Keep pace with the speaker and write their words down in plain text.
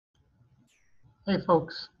Hey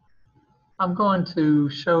folks, I'm going to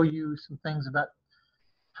show you some things about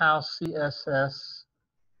how CSS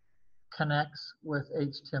connects with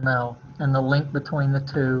HTML and the link between the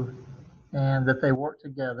two, and that they work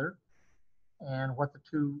together, and what the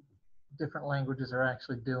two different languages are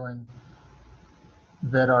actually doing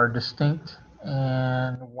that are distinct,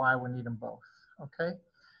 and why we need them both. Okay,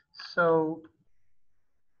 so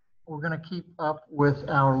we're going to keep up with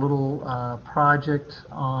our little project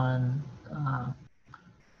on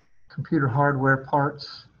computer hardware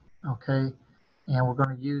parts, okay, and we're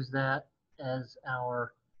going to use that as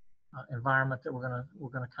our environment that we're going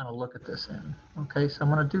to kind of look at this in. Okay, so I'm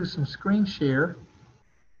going to do some screen share,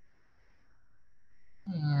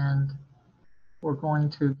 and we're going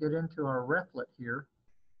to get into our replit here,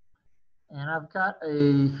 and I've got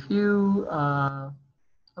a few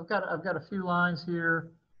I've got a few lines here.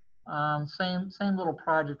 Same little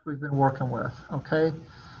project we've been working with. Okay,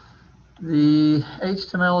 the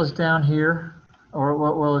HTML is down here, or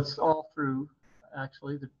well, it's all through.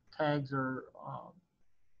 Actually, the tags are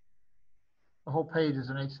the whole page is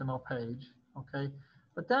an HTML page. Okay,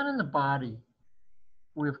 but down in the body,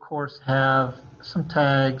 we of course have some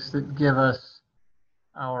tags that give us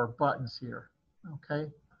our buttons here. Okay,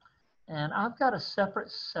 and I've got a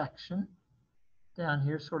separate section down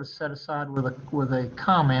here, sort of set aside with a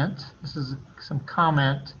comment. This is some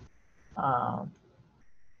comment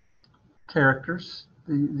characters.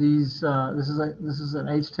 This is an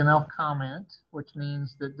HTML comment, which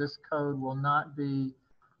means that this code will not be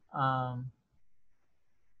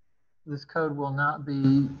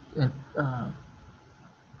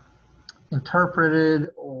interpreted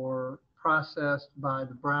or processed by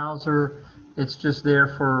the browser. It's just there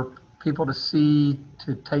for people to see,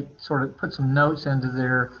 to put some notes into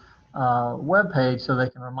their web page so they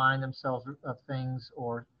can remind themselves of things,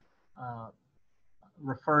 or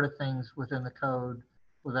refer to things within the code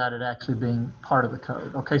without it actually being part of the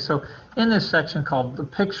code. Okay, so in this section called the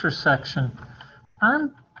picture section,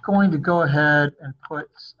 I'm going to go ahead and put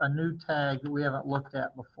a new tag that we haven't looked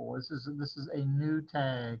at before. This is a new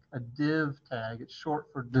tag, a div tag. It's short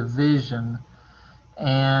for division,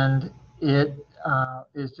 and it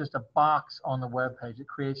is just a box on the web page. It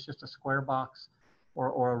creates just a square box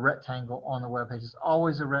or a rectangle on the web page. It's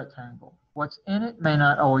always a rectangle. What's in it may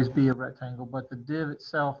not always be a rectangle, but the div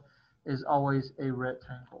itself is always a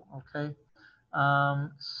rectangle. Okay,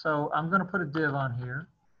 so I'm going to put a div on here,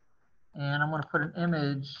 and I'm going to put an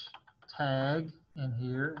image tag in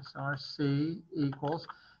here. It's RC equals,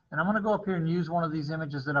 and I'm going to go up here and use one of these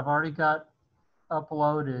images that I've already got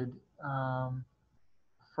uploaded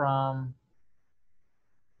from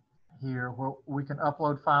here, where we can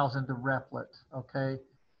upload files into Replit. Okay,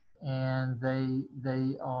 and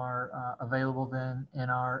they are available then in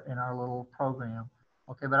our little program.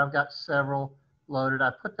 Okay, but I've got several loaded.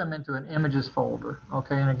 I put them into an images folder.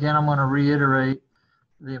 Okay, and again, I'm going to reiterate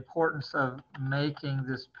the importance of making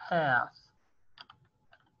this path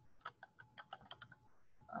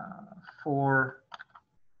for,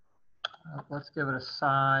 let's give it a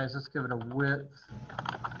size, let's give it a width,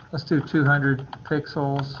 let's do 200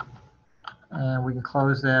 pixels, and we can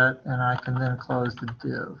close that, and I can then close the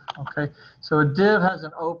div. Okay, so a div has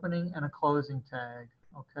an opening and a closing tag.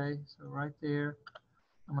 Okay, so right there,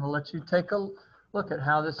 I'm going to let you take a look at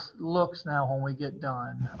how this looks now when we get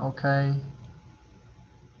done. Okay.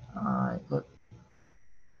 All right, look,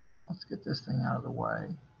 let's get this thing out of the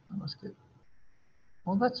way.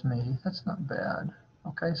 Well, that's me. That's not bad.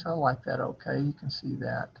 Okay, so I like that. Okay, you can see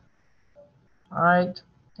that. All right,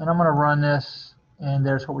 and I'm going to run this, and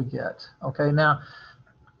there's what we get. Okay, now,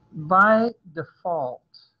 by default,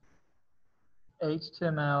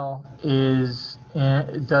 HTML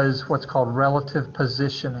does what's called relative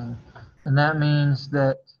positioning, and that means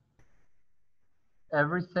that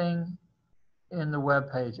everything in the web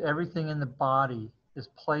page, everything in the body is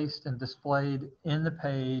placed and displayed in the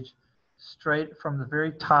page straight from the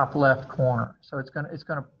very top left corner. So it's going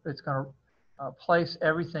to place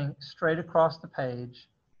everything straight across the page,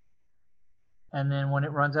 and then when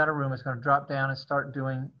it runs out of room, it's going to drop down and start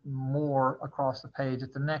doing more across the page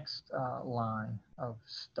at the next line of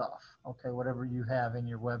stuff. Okay, whatever you have in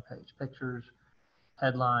your web page, pictures,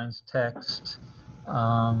 headlines, text,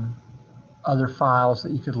 other files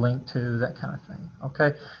that you could link to, that kind of thing.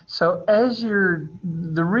 Okay, so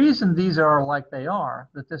the reason these are like they are,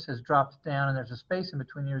 that this has dropped down and there's a space in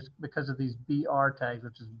between here, is because of these BR tags,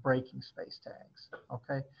 which is breaking space tags.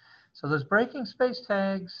 Okay, so those breaking space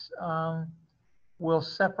tags will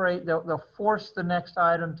separate, they'll force the next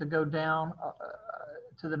item to go down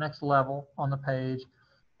to the next level on the page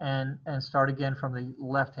and start again from the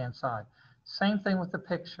left-hand side. Same thing with the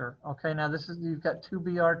picture. Okay, now this is, you've got two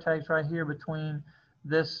BR tags right here between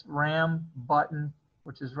this RAM button,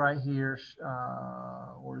 which is right here.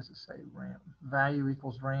 Where does it say RAM? Value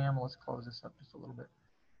equals RAM. Let's close this up just a little bit.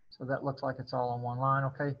 So that looks like it's all on one line.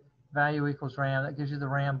 Okay, value equals RAM. That gives you the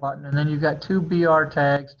RAM button. And then you've got two BR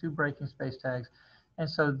tags, two breaking space tags. And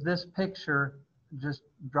so this picture just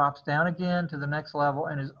drops down again to the next level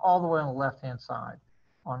and is all the way on the left-hand side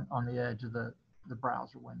on the edge of the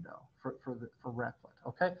browser window for Replit.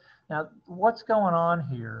 Okay, now what's going on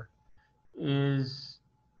here is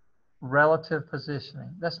relative positioning.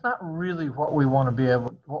 That's not really what we want to be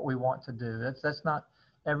able, what we want to do. That's not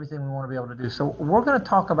everything we want to be able to do. So we're going to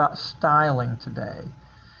talk about styling today.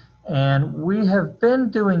 And we have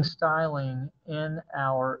been doing styling in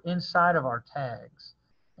inside of our tags.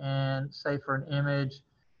 And say for an image,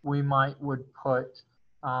 we would put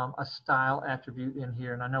a style attribute in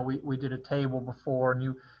here. And I know we did a table before,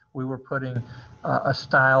 and we were putting a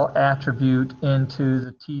style attribute into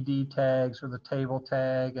the TD tags or the table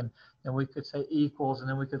tag, and we could say equals, and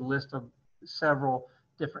then we could list several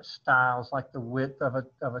different styles, like the width of a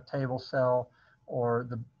table cell, or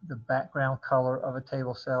the background color of a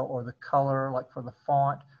table cell, or the color, like for the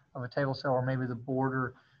font of a table cell, or maybe the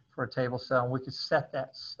border for a table cell. And we could set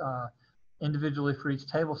that individually for each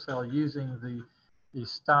table cell using the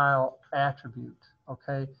style attribute.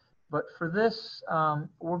 Okay, but for this,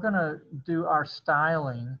 we're going to do our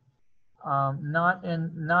styling not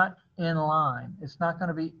in line. It's not going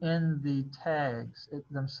to be in the tags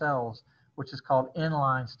themselves, which is called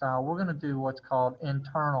inline style. We're going to do what's called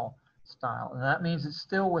internal style, and that means it's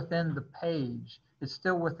still within the page. It's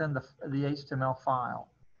still within the HTML file,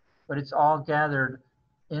 but it's all gathered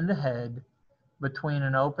in the head between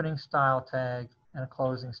an opening style tag and a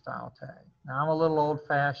closing style tag. Now I'm a little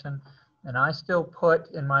old-fashioned, and I still put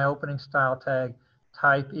in my opening style tag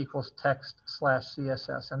type equals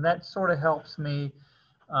text/CSS, and that sort of helps me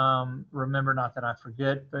remember, not that I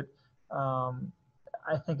forget, but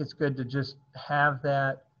I think it's good to just have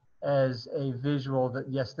that as a visual that,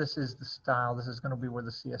 yes, this is the style, this is going to be where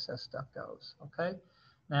the CSS stuff goes. Okay,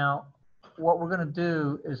 now what we're going to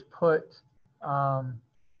do is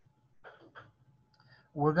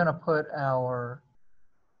we're going to put our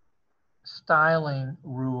styling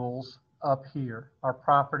rules up here, our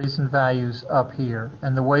properties and values up here.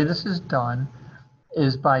 And the way this is done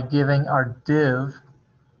is by giving our div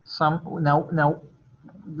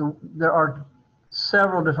there are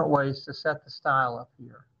several different ways to set the style up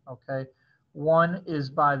here. Okay, one is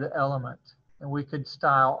by the element, and we could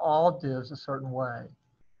style all divs a certain way.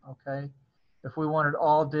 Okay, if we wanted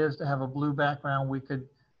all divs to have a blue background, we could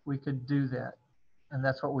do that, and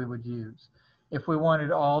that's what we would use. If we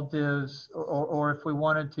wanted all divs, or if we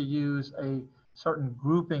wanted to use a certain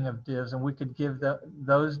grouping of divs, and we could give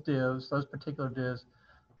those particular divs,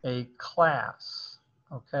 a class.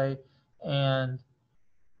 Okay, and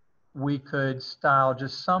we could style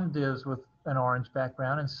just some divs with an orange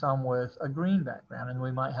background and some with a green background, and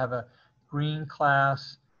we might have a green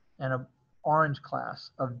class and an orange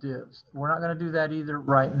class of divs. We're not going to do that either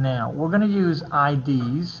right now. We're going to use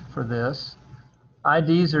IDs for this.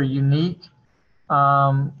 IDs are unique.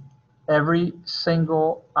 Every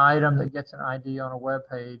single item that gets an ID on a web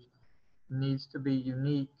page needs to be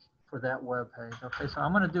unique for that web page. Okay, so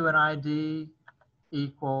I'm going to do an ID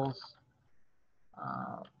equals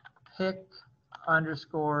pick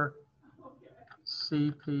 _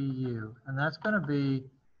 CPU, and that's going to be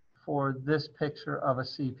for this picture of a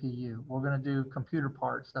CPU. We're going to do computer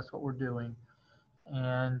parts. That's what we're doing,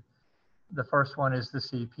 and the first one is the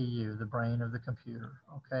CPU, the brain of the computer.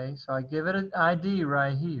 Okay, so I give it an ID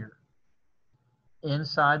right here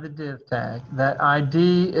inside the div tag. That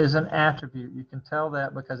ID is an attribute. You can tell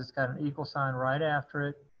that because it's got an equal sign right after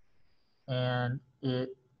it, and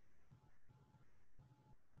it's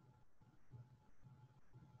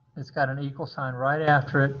got an equal sign right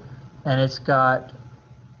after it, and it's got,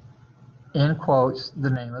 in quotes, the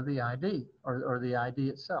name of the ID, or the ID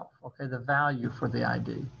itself, okay, the value for the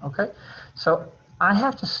ID, okay? So I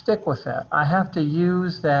have to stick with that. I have to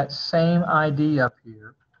use that same ID up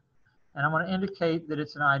here, and I'm going to indicate that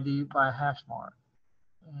it's an ID by a hash mark.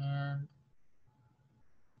 And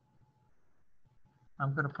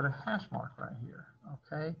I'm going to put a hash mark right here,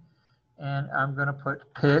 okay? And I'm going to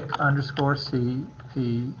put pick _ CP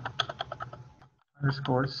 _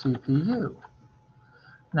 CPU.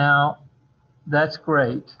 Now, that's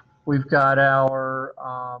great. We've got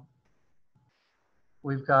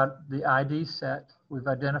the ID set. We've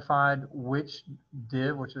identified which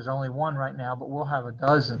div, which is only one right now, but we'll have a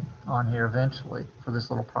dozen on here eventually for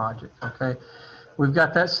this little project. Okay, we've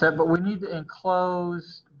got that set, but we need to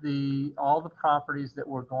enclose all the properties that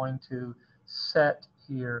we're going to set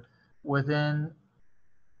here within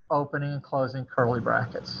opening and closing curly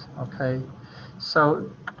brackets. Okay, so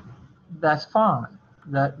that's fine.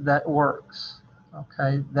 That works.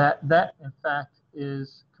 Okay, that in fact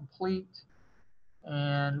is complete,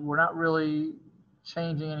 and we're not really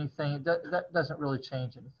changing anything. That doesn't really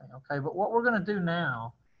change anything. Okay, but what we're going to do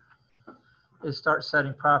now is start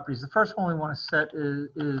setting properties. The first one we want to set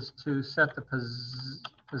is to set the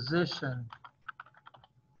position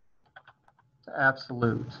to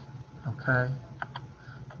absolute. Okay.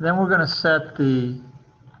 Then we're going to set the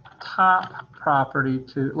top property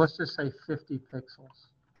to, let's just say 50 pixels.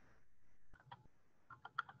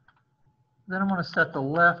 Then I'm going to set the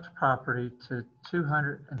left property to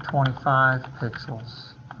 225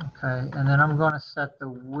 pixels. Okay. And then I'm going to set the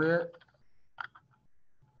width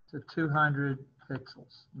to 200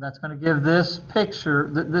 pixels. That's going to give this picture,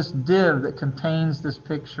 this div that contains this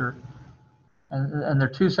picture, and they're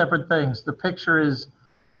two separate things. The picture is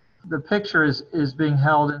being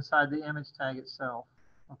held inside the image tag itself,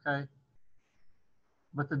 okay?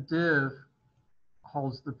 But the div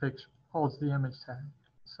holds the picture, holds the image tag.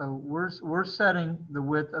 So we're setting the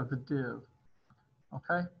width of the div,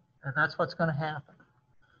 okay? And that's what's going to happen.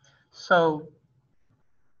 So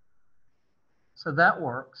that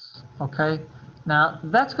works, okay? Now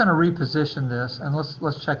that's going to reposition this, and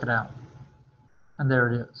let's check it out. And there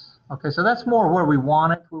it is. Okay, so that's more where we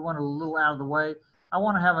want it. We want it a little out of the way. I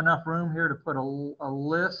want to have enough room here to put a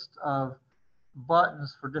list of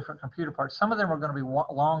buttons for different computer parts. Some of them are going to be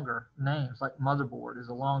longer names, like motherboard is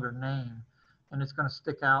a longer name, and it's going to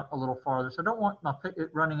stick out a little farther. So I don't want it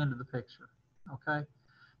running into the picture. Okay,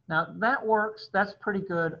 now that works. That's pretty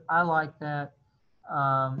good. I like that.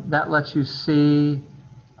 That lets you see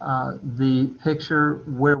the picture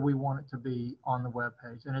where we want it to be on the web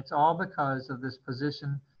page, and it's all because of this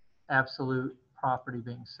position absolute property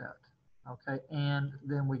being set. Okay, and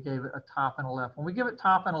then we gave it a top and a left. When we give it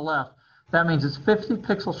top and a left, that means it's 50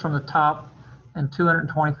 pixels from the top and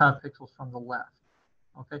 225 pixels from the left.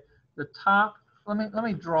 Okay, the top, let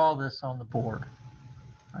me draw this on the board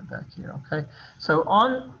right back here. Okay, so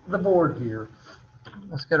on the board here,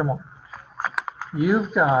 let's get them on.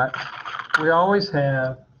 You've got, we always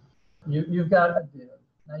have, you've got a div.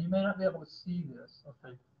 Now you may not be able to see this.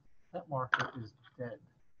 Okay, that marker is dead.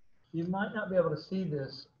 You might not be able to see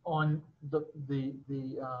this on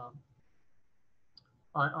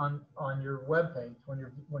on your web page when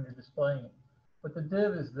you're displaying it, but the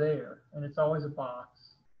div is there, and it's always a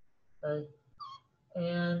box. Okay,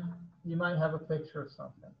 and you might have a picture of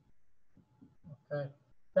something. Okay,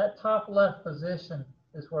 that top left position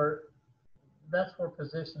is where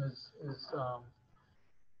position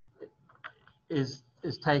is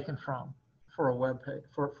taken from. For a web page,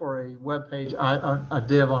 for a web page, a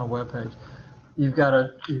div on a web page, you've got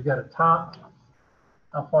a top.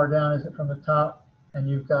 How far down is it from the top? And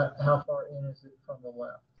you've got how far in is it from the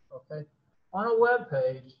left? Okay. On a web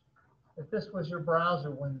page, if this was your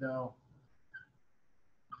browser window,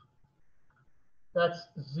 that's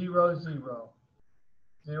 0, 0.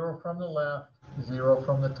 0 from the left, 0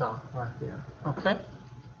 from the top, right there. Okay.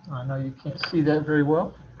 I know you can't see that very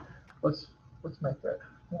well. Let's make that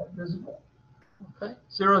more visible. Okay,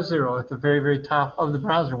 0, 0 at the very, very top of the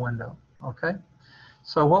browser window. Okay,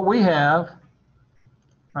 so what we have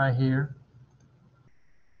right here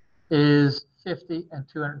is 50 and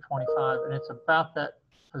 225, and it's about that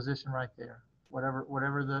position right there,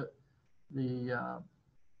 whatever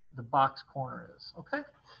the box corner is. Okay,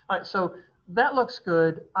 all right, so that looks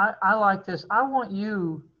good. I like this. I want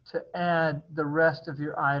you to add the rest of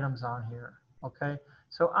your items on here. Okay,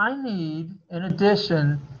 so I need, in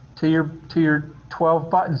addition to your 12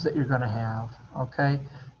 buttons that you're going to have, okay,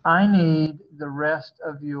 I need the rest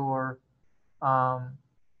of your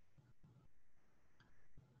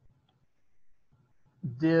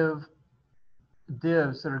divs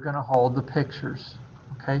that are going to hold the pictures.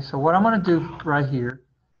 Okay, so what I'm going to do right here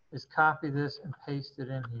is copy this and paste it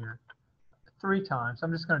in here 3 times.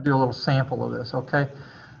 I'm just going to do a little sample of this. Okay,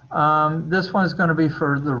 this one is going to be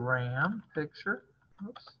for the RAM picture.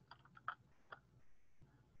 Oops.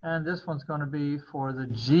 And this one's going to be for the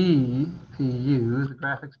GPU, the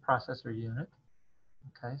graphics processor unit.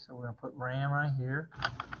 Okay, so we're going to put RAM right here.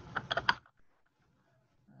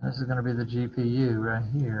 And this is going to be the GPU right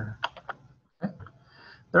here. Okay.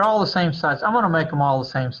 They're all the same size. I'm going to make them all the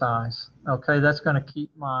same size. Okay, that's going to keep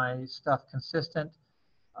my stuff consistent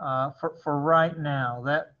for right now.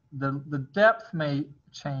 That the depth may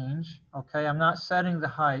change. Okay, I'm not setting the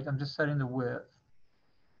height. I'm just setting the width.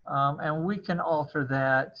 And we can alter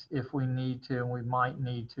that if we need to, and we might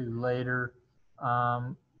need to later.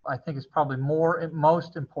 I think it's probably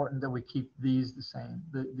most important that we keep these the same.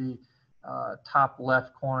 The top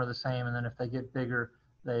left corner the same, and then if they get bigger,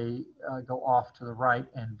 they go off to the right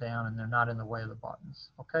and down, and they're not in the way of the buttons.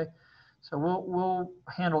 Okay, so we'll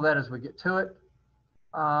handle that as we get to it.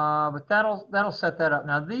 But that'll set that up.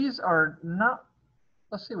 Now these are not.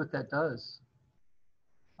 Let's see what that does.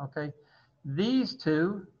 Okay, these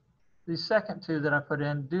second two that I put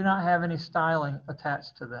in do not have any styling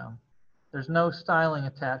attached to them. There's no styling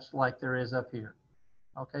attached like there is up here.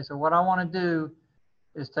 Okay, so what I want to do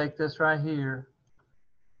is take this right here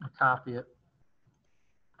and copy it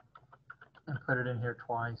and put it in here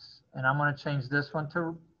twice. And I'm going to change this one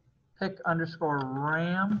to pick underscore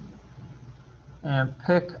RAM and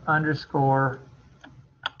pick underscore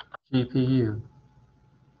GPU.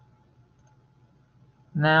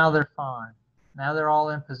 Now they're fine. Now they're all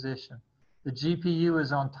in position. The GPU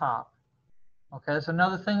is on top. Okay, that's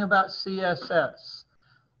another thing about CSS.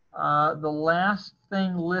 The last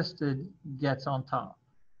thing listed gets on top.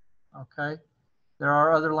 Okay, there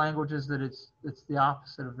are other languages that it's the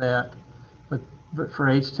opposite of that, but for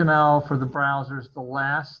HTML, for the browsers, the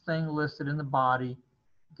last thing listed in the body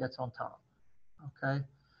gets on top. Okay,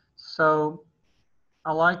 so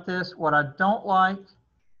I like this. What I don't like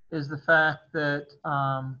is the fact that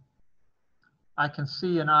I can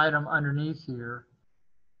see an item underneath here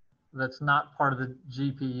that's not part of the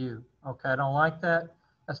GPU. Okay, I don't like that.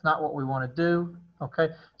 That's not what we want to do. Okay,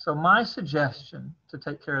 so my suggestion to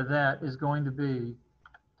take care of that is going to be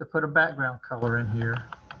to put a background color in here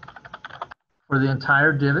for the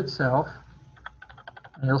entire div itself.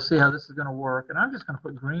 And you'll see how this is going to work. And I'm just going to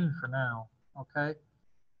put green for now. Okay,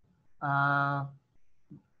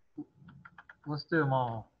 let's do them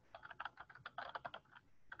all.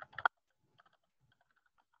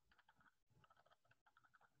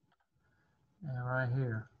 And right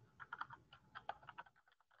here.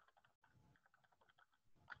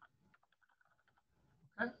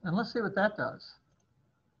 Okay, and let's see what that does.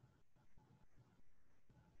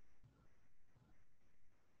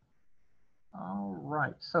 All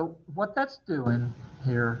right, so what that's doing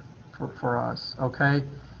here for us, okay,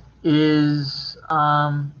 is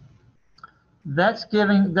that's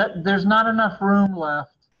giving that there's not enough room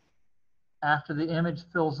left after the image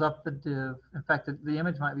fills up the div. In fact, the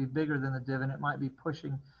image might be bigger than the div, and it might be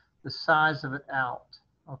pushing the size of it out,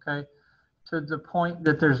 okay, to the point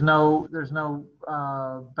that there's no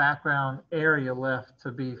background area left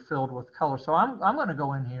to be filled with color. So I'm going to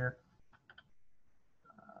go in here.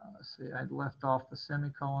 Let's see, I left off the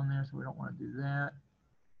semicolon there, so we don't want to do that.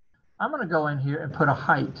 I'm going to go in here and put a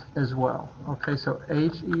height as well. Okay, so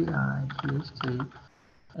H-E-I-G-H-T,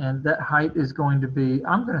 and that height is going to be,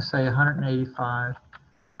 I'm going to say 185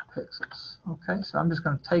 pixels. Okay, so I'm just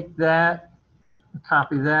going to take that and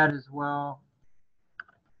copy that as well.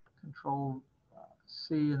 Control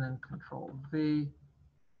C and then Control V,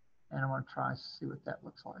 and I want to try to see what that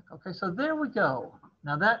looks like. Okay, so there we go.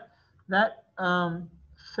 Now that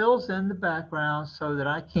fills in the background so that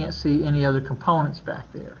I can't see any other components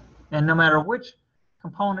back there. And no matter which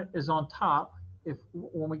component is on top,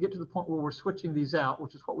 when we get to the point where we're switching these out,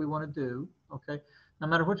 which is what we want to do, okay, no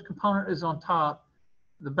matter which component is on top,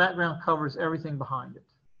 the background covers everything behind it,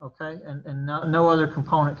 okay, and no other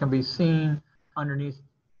component can be seen underneath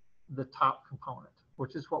the top component,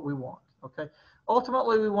 which is what we want, okay.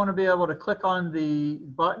 Ultimately, we want to be able to click on the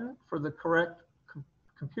button for the correct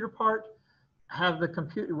computer part, have the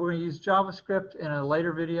computer, we're going to use JavaScript in a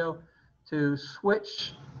later video to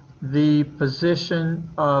switch the position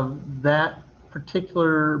of that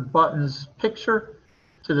particular button's picture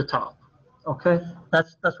to the top. Okay,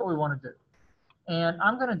 that's what we want to do. And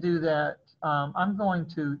I'm going to do that. I'm going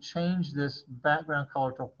to change this background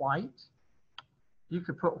color to white. You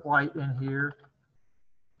could put white in here.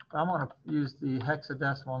 I'm going to use the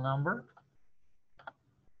hexadecimal number.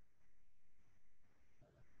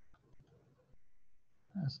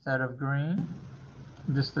 Instead of green,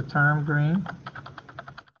 just the term green.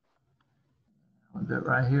 I'll do it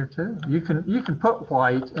right here too. You can put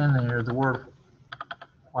white in there, the word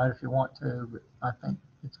white if you want to, but I think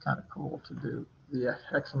it's kind of cool to do the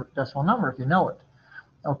hexadecimal number if you know it.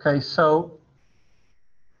 Okay, so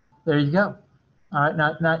there you go. All right,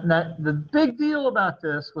 now the big deal about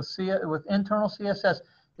this with internal CSS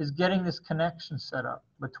is getting this connection set up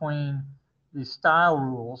between the style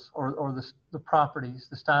rules or the properties,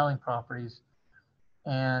 the styling properties,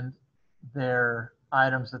 and their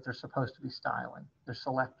items that they're supposed to be styling. They're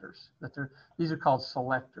selectors. These are called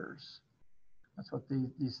selectors. That's what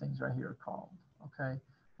these things right here are called. Okay,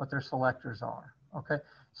 what their selectors are. Okay,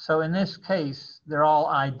 so in this case, they're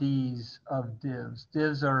all IDs of divs.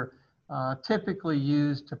 Divs are typically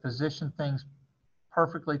used to position things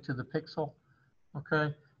perfectly to the pixel,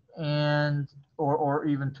 okay, and or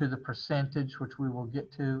even to the percentage, which we will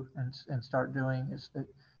get to and start doing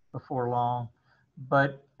before long.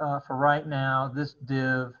 But for right now, this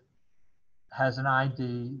div has an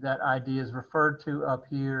ID. That ID is referred to up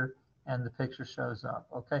here, and the picture shows up.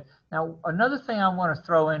 Okay. Now, another thing I want to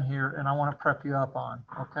throw in here, and I want to prep you up on.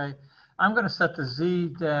 Okay. I'm going to set the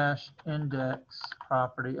z-index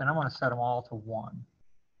property, and I'm going to set them all to 1.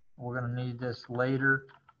 We're going to need this later.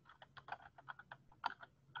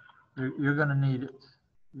 You're going to need it.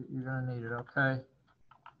 You're going to need it. Okay.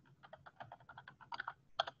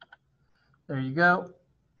 There you go.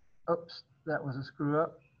 Oops, that was a screw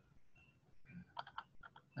up.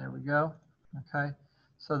 There we go. Okay.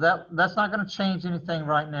 So that's not going to change anything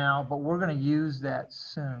right now, but we're going to use that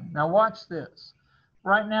soon. Now watch this.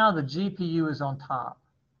 Right now the GPU is on top.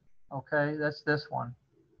 Okay, that's this one.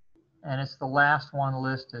 And it's the last one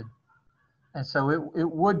listed. And so it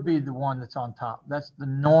would be the one that's on top. That's the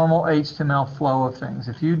normal HTML flow of things.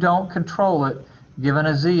 If you don't control it, given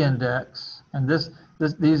a z-index, and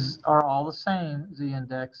these are all the same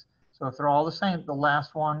z-index. So if they're all the same, the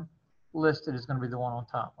last one listed is going to be the one on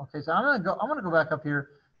top. Okay, so I'm going to go back up here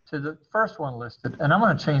to the first one listed, and I'm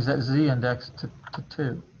going to change that z-index to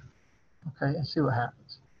 2. Okay, and see what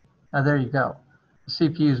happens. Now there you go. The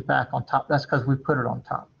CPU is back on top. That's because we put it on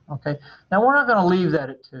top. Okay, now we're not going to leave that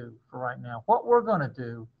at 2 for right now. What we're going to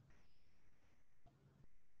do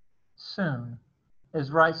soon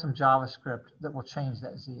is write some JavaScript that will change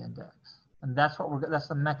that z-index, and that's that's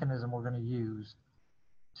the mechanism we're going to use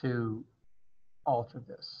to alter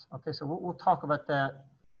this. Okay, so we'll talk about that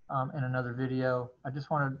in another video. I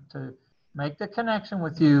just wanted to make the connection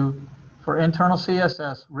with you for internal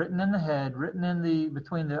CSS, written in the head, written in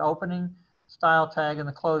between the opening style tag and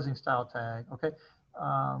the closing style tag. Okay,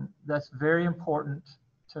 that's very important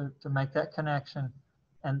to make that connection.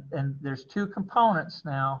 And there's 2 components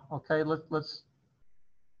now. Okay, let's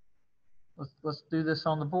do this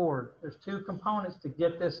on the board. There's 2 components to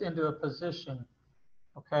get this into a position.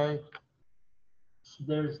 Okay.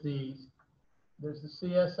 There's the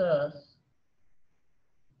CSS,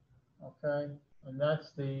 okay, and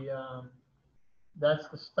that's the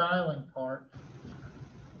styling part,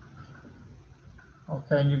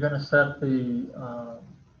 okay. And you're going to set the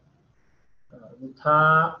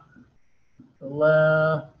top, the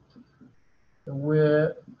left, the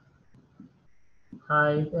width,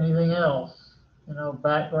 height, anything else, you know,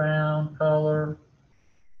 background, color.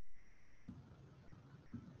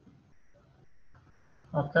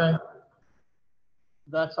 Okay,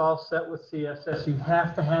 that's all set with CSS. You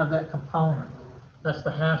have to have that component. That's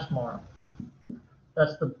the hash mark.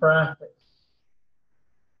 That's the brackets.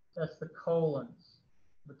 That's the colons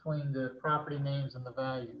between the property names and the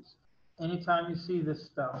values. Anytime you see this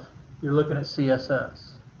stuff, you're looking at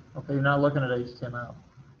CSS. Okay, you're not looking at HTML.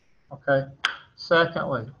 Okay.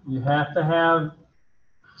 Secondly, you have to have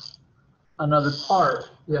another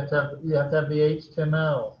part. You have to have the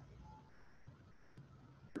HTML.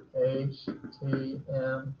 HTML.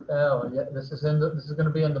 Yeah, this is going to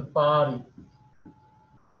be in the body.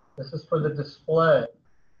 This is for the display.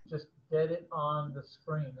 Just get it on the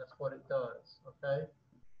screen. That's what it does. Okay.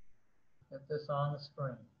 Get this on the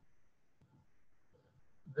screen.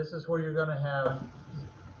 This is where you're going to have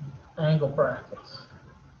angle brackets.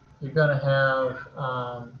 You're going to have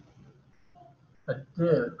a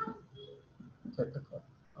div, typically.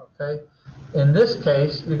 Okay. In this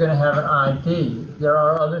case, you're going to have an ID. There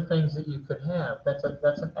are other things that you could have. That's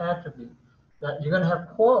an attribute. That you're going to have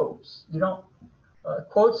quotes. You don't.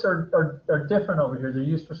 Quotes are different over here. They're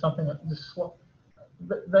used for something that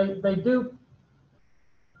they do.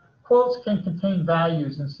 Quotes can contain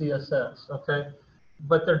values in CSS. Okay,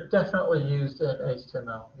 but they're definitely used in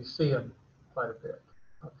HTML. You see them quite a bit.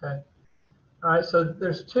 Okay. All right. So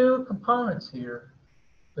there's 2 components here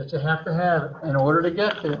that you have to have in order to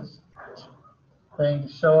get this thing to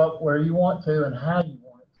show up where you want to and how you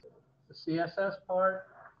want it to. The CSS part,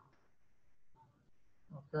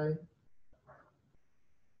 okay.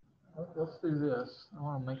 Let's do this. I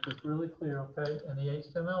want to make this really clear, okay. And the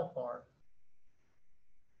HTML part.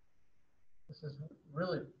 This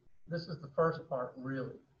is the first part,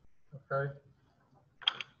 really, okay.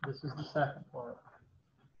 This is the second part.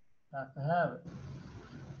 Have to have it.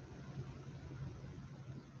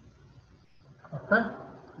 Okay,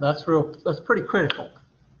 that's pretty critical.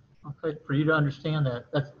 Okay, for you to understand that.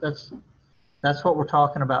 That's what we're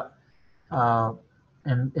talking about.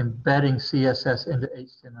 Embedding CSS into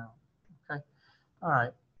HTML. Okay, all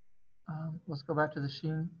right. let's go back to the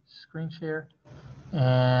screen share.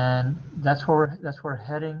 And that's where we're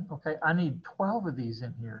heading. Okay, I need 12 of these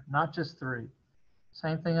in here, not just 3.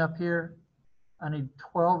 Same thing up here. I need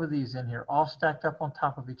 12 of these in here, all stacked up on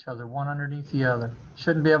top of each other, one underneath the other.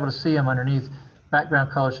 Shouldn't be able to see them underneath.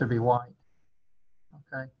 Background color should be white.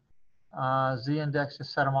 Okay. Z index,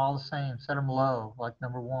 just set them all the same. Set them low, like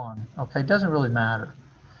number 1. Okay, it doesn't really matter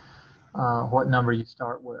what number you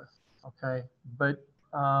start with. Okay, but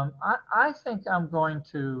I think I'm going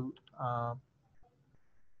to.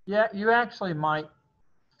 Yeah, you actually might.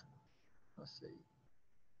 Let's see.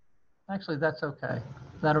 Actually, that's okay.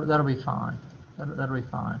 That'll be fine. That'll be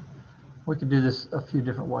fine. We can do this a few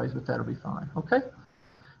different ways, but that'll be fine. Okay.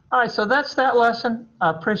 All right. So that's that lesson. I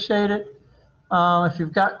appreciate it. If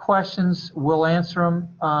you've got questions, we'll answer them.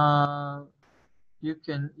 You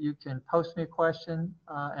can post me a question,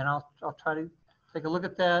 and I'll try to take a look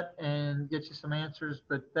at that and get you some answers.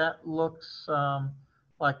 But that looks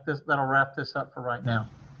like this. That'll wrap this up for right now.